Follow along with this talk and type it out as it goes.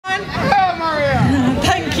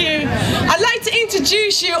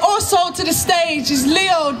introduce you also to the stage is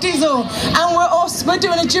Leo, Dizzle, and we're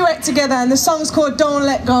doing a duet together, and the song's called Don't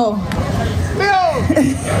Let Go. Leo!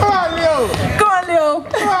 Come on, Leo! Go on, Leo!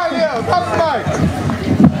 Come on, Leo! Come on, Mike!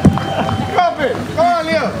 Drop it! Come on,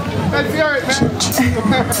 Leo! Let's hear it,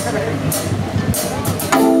 man!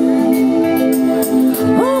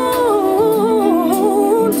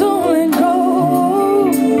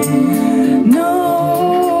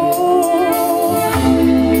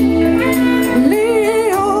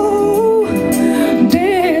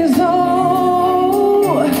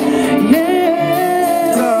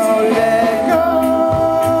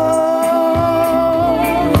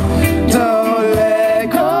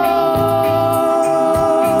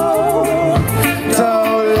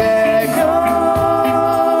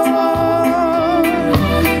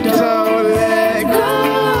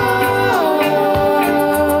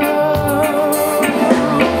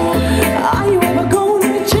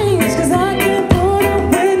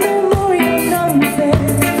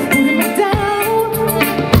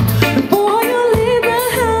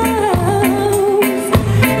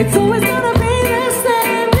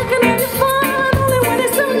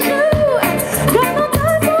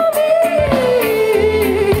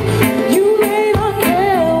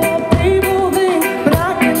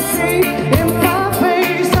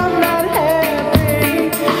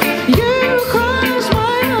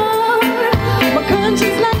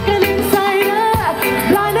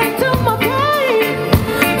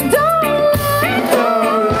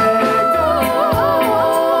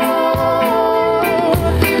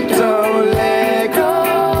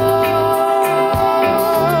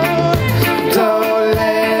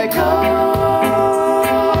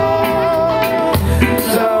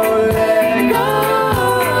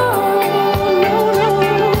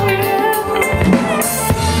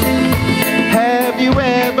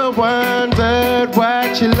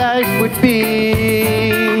 Your life would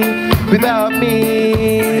be without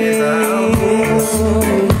me.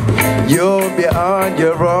 You'll be on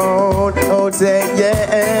your own. Oh, say